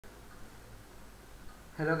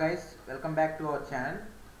Hello guys, welcome back to our channel.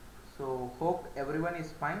 So hope everyone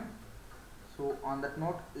is fine. So on that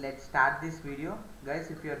note, let's start this video.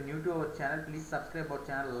 Guys, if you are new to our channel, please subscribe our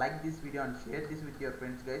channel, like this video and share this with your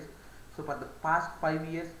friends guys. So for the past 5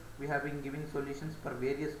 years we have been giving solutions for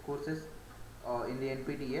various courses in the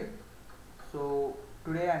NPTEL. So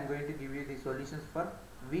today I am going to give you the solutions for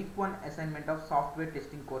week 1 assignment of software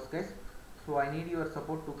testing course guys. So I need your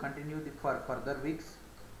support to continue for further weeks.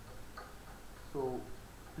 So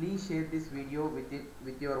please share this video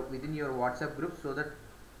within your WhatsApp group so that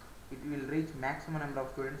it will reach maximum number of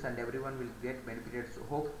students and everyone will get benefited.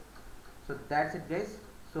 So that's it guys.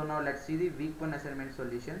 So now let's see the week 1 assignment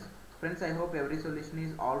solutions. Friends, I hope every solution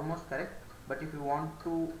is almost correct, but if you want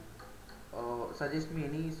to suggest me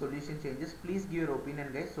any solution changes, please give your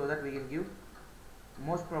opinion guys, so that we can give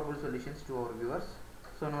most probable solutions to our viewers.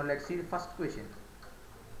 So now let's see the first question.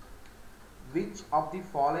 Which of the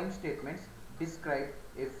following statements describe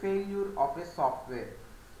a failure of a software?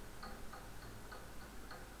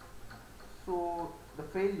 So the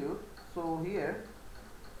failure, so here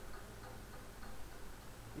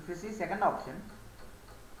if you see second option,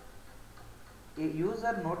 a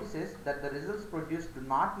user notices that the results produced do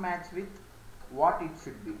not match with what it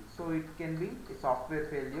should be. So it can be a software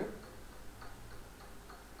failure.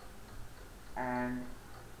 And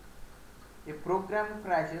a program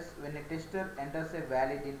crashes when a tester enters a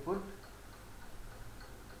valid input.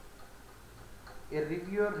 A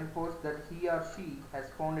reviewer reports that he or she has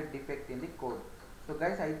found a defect in the code. So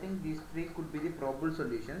guys, I think these three could be the probable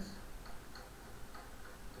solutions.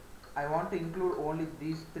 I want to include only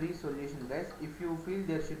these three solutions guys. If you feel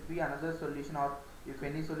there should be another solution, or if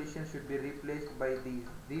any solution should be replaced by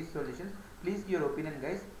these solutions, please give your opinion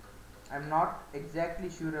guys. I'm not exactly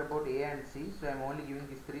sure about A and C, so I'm only giving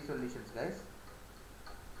these three solutions guys.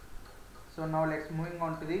 So now let's moving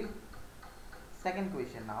on to the second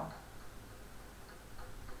question now.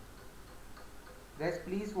 Guys,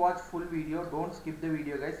 please watch full video, don't skip the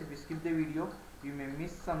video guys. If you skip the video, you may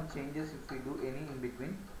miss some changes if we do any in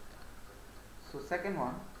between. So second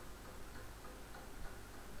one,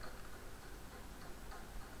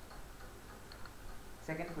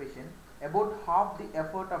 second question, about half the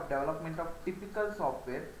effort of development of typical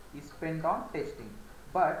software is spent on testing,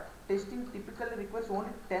 but testing typically requires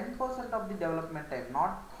only 10% of the development time,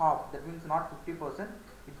 not half. That means not 50%,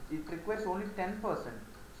 it requires only 10%.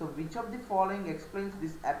 So which of the following explains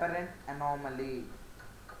this apparent anomaly?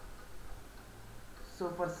 So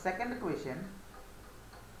for second question,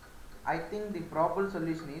 I think the probable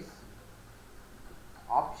solution is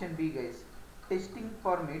option B guys. Testing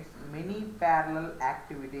permits many parallel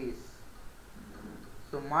activities.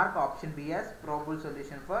 So mark option B as probable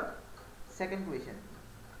solution for second question.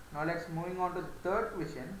 Now let's moving on to the third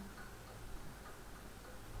question.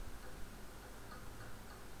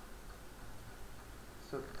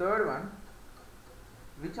 So third one,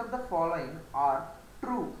 which of the following are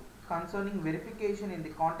true concerning verification in the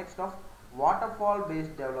context of waterfall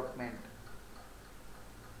based development?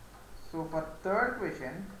 So for third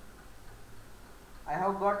question, I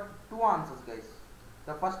have got two answers guys.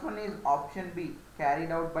 The first one is option B,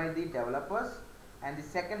 carried out by the developers, and the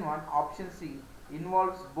second one, option C,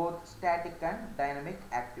 involves both static and dynamic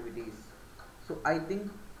activities. So I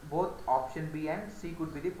think both option B and C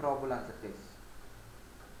could be the probable answer guys.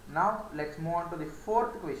 Now let's move on to the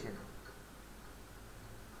fourth question.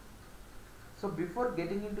 So before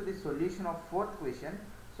getting into the solution of fourth question,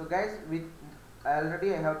 so guys, with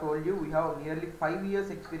already I have told you we have nearly 5 years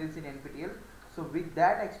experience in NPTEL. So with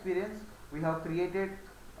that experience, we have created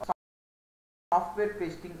software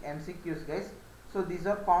testing MCQs guys. So these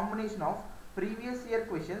are combination of previous year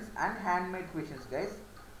questions and handmade questions guys.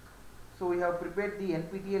 So we have prepared the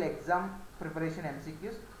NPTEL exam preparation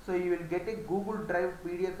MCQs. So you will get a Google Drive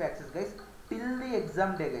PDF access guys till the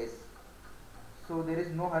exam day guys. So there is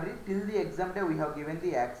no hurry, till the exam day we have given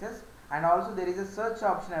the access, and also there is a search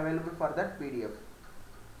option available for that PDF.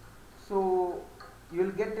 So you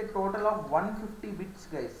will get a total of 150 bits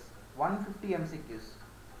guys, 150 MCQs.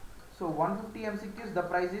 So 150 MCQs, the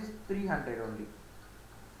price is 300 only.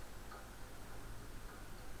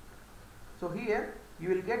 So here you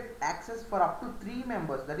will get access for up to 3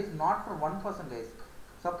 members, that is not for one person guys.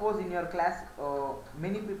 Suppose in your class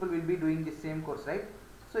many people will be doing the same course, right?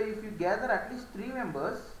 So if you gather at least 3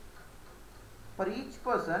 members, for each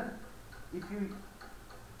person, if you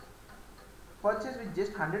purchase with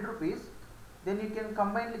just 100 rupees, then you can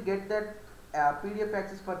combinedly get that PDF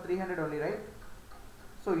access for 300 only, right?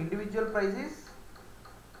 So individual price is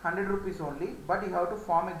 100 rupees only, but you have to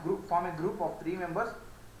form a group of 3 members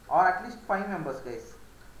or at least 5 members guys.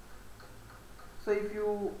 So if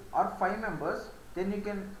you are 5 members, then you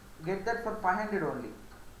can get that for 500 only.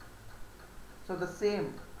 So the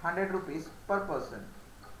same 100 rupees per person.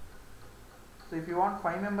 So if you want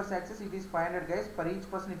 5 members access, it is 500 guys. Per each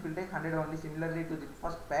person it will take 100 only, similarly to the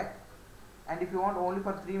first pack. And if you want only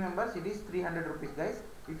for 3 members, it is 300 rupees guys.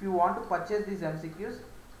 If you want to purchase these MCQs,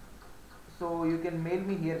 so you can mail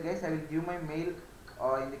me here guys. I will give my mail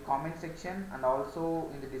in the comment section and also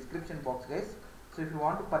in the description box guys. So if you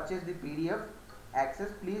want to purchase the PDF access,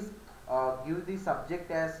 please give the subject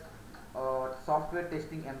as software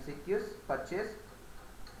testing MCQs purchase,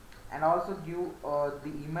 and also give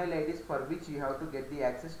the email IDs for which you have to get the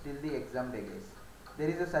access till the exam day guys. There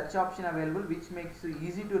is a search option available which makes it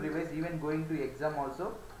easy to revise even going to exam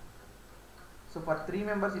also. So for 3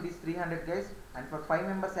 members it is 300 guys, and for 5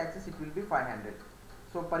 members access it will be 500.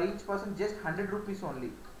 So per each person just 100 rupees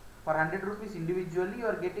only. For 100 rupees individually you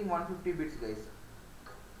are getting 150 bits guys.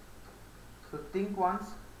 So think once.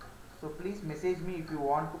 So please message me if you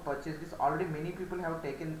want to purchase this. Already many people have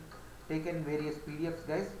taken various PDFs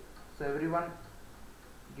guys. So everyone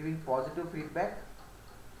giving positive feedback.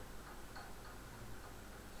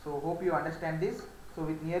 So hope you understand this. So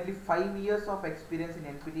with nearly 5 years of experience in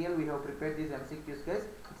NPTEL, we have prepared these MCQs guys.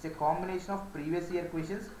 It's a combination of previous year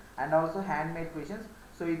questions and also handmade questions.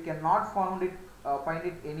 So you cannot find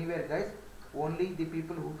it anywhere guys. Only the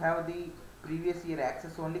people who have the previous year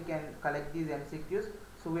access only can collect these MCQs.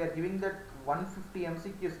 So we are giving that 150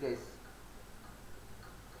 MCQs guys.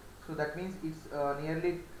 So that means it's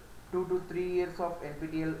nearly 2 to 3 years of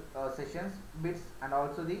NPTEL sessions, bits, and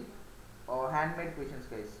also the handmade questions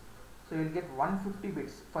guys. So you will get 150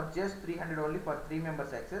 bits for just 300 only for 3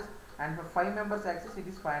 members access, and for 5 members access it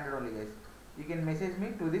is 500 only guys. You can message me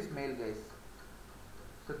to this mail guys.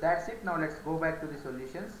 So that's it. Now let's go back to the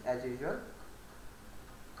solutions as usual.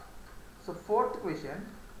 So fourth question,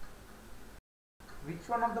 which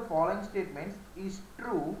one of the following statements is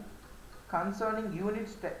true concerning unit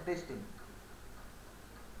testing?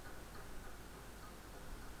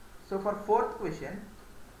 So for fourth question,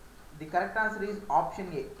 the correct answer is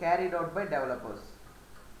option A, carried out by developers.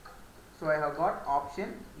 So I have got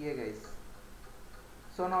option A guys.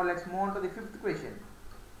 So now let's move on to the fifth question.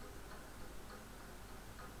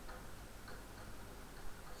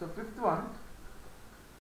 So fifth one,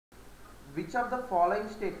 which of the following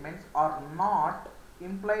statements are not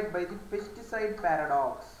implied by the pesticide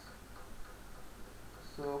paradox?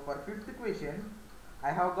 So for fifth question,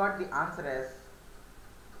 I have got the answer as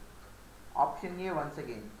option A once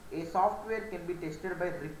again. A software can be tested by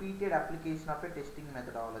repeated application of a testing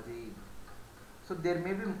methodology. So there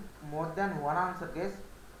may be more than one answer guys.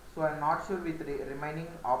 So I am not sure with the remaining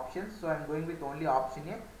options. So I am going with only option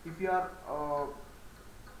A. If you are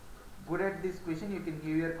good at this question, you can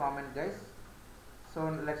give your comment guys.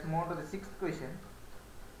 So let's move on to the sixth question.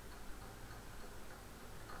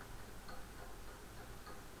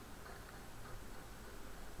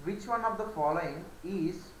 Which one of the following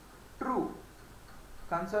is true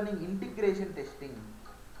concerning integration testing?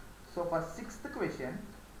 So for sixth question,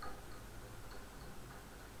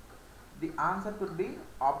 the answer could be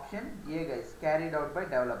option A guys, carried out by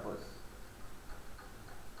developers.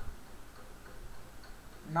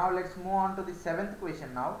 Now let's move on to the seventh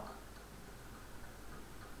question now.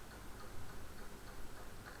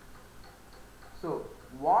 So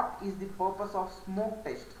what is the purpose of smoke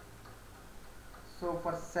test? So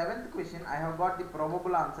for seventh question, I have got the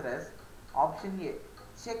probable answer as option A,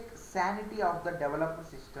 check sanity of the developer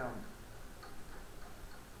system.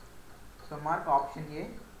 So mark option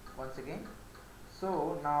A once again.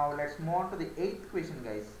 So now let's move on to the eighth question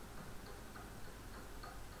guys.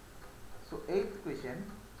 So eighth question,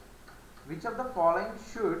 which of the following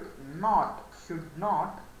should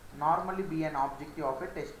not normally be an objective of a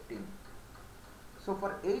testing? So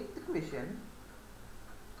for eighth question,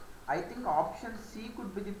 I think option C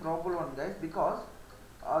could be the probable one guys, because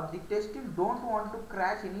the test team don't want to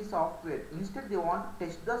crash any software. Instead they want to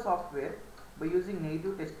test the software by using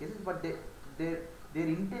negative test cases, but their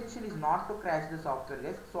intention is not to crash the software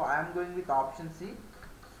guys. So I am going with option C.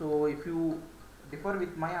 So if you differ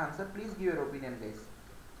with my answer, please give your opinion guys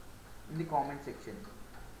in the comment section.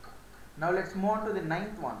 Now let's move on to the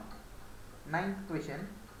ninth question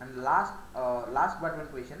and last but one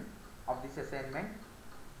question of this assignment.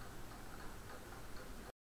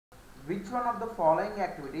 Which one of the following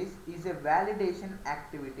activities is a validation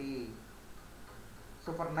activity?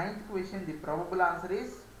 So for ninth question, the probable answer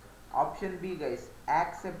is option B guys,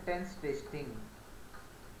 acceptance testing.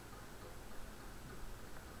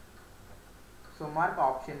 So mark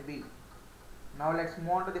option B. Now let's move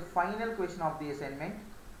on to the final question of the assignment,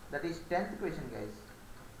 that is 10th question guys.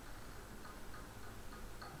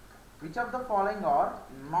 Which of the following are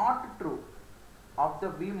not true of the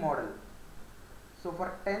V model? So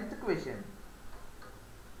for 10th question,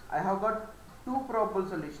 I have got two probable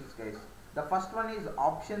solutions, guys. The first one is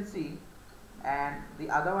option C and the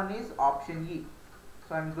other one is option E.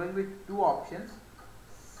 So I am going with two options,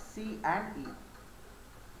 C and E.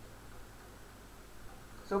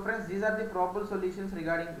 So friends, these are the probable solutions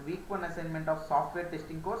regarding week 1 assignment of software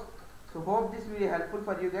testing course. So hope this video helpful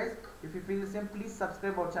for you guys. If you feel the same, please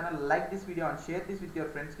subscribe our channel, like this video and share this with your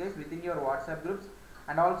friends, guys, within your WhatsApp groups.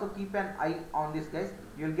 And also keep an eye on this, guys.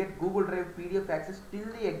 You will get Google Drive PDF access till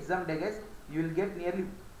the exam day, guys. You will get nearly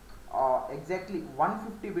exactly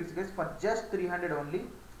 150 bits, guys, for just 300 only.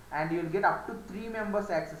 And you will get up to 3 members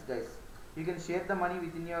access, guys. You can share the money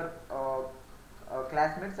within your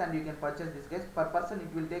classmates and you can purchase this, guys. Per person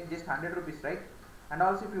it will take just 100 rupees, right? And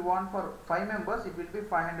also if you want for 5 members it will be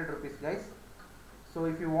 500 rupees, guys. So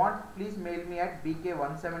if you want, please mail me at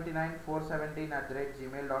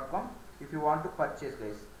bk179417@gmail.com if you want to purchase,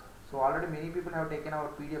 guys. So already many people have taken our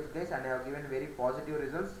PDFs, guys, and have given very positive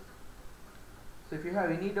results. So if you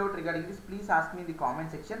have any doubt regarding this, please ask me in the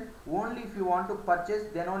comment section. Only if you want to purchase,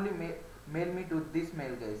 then only mail me to this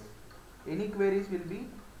mail, guys. Any queries will be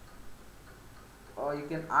you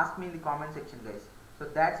can ask me in the comment section, guys. So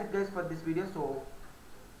that's it, guys, for this video. So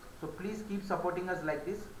please keep supporting us like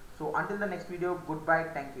this. So until the next video,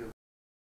 goodbye, thank you.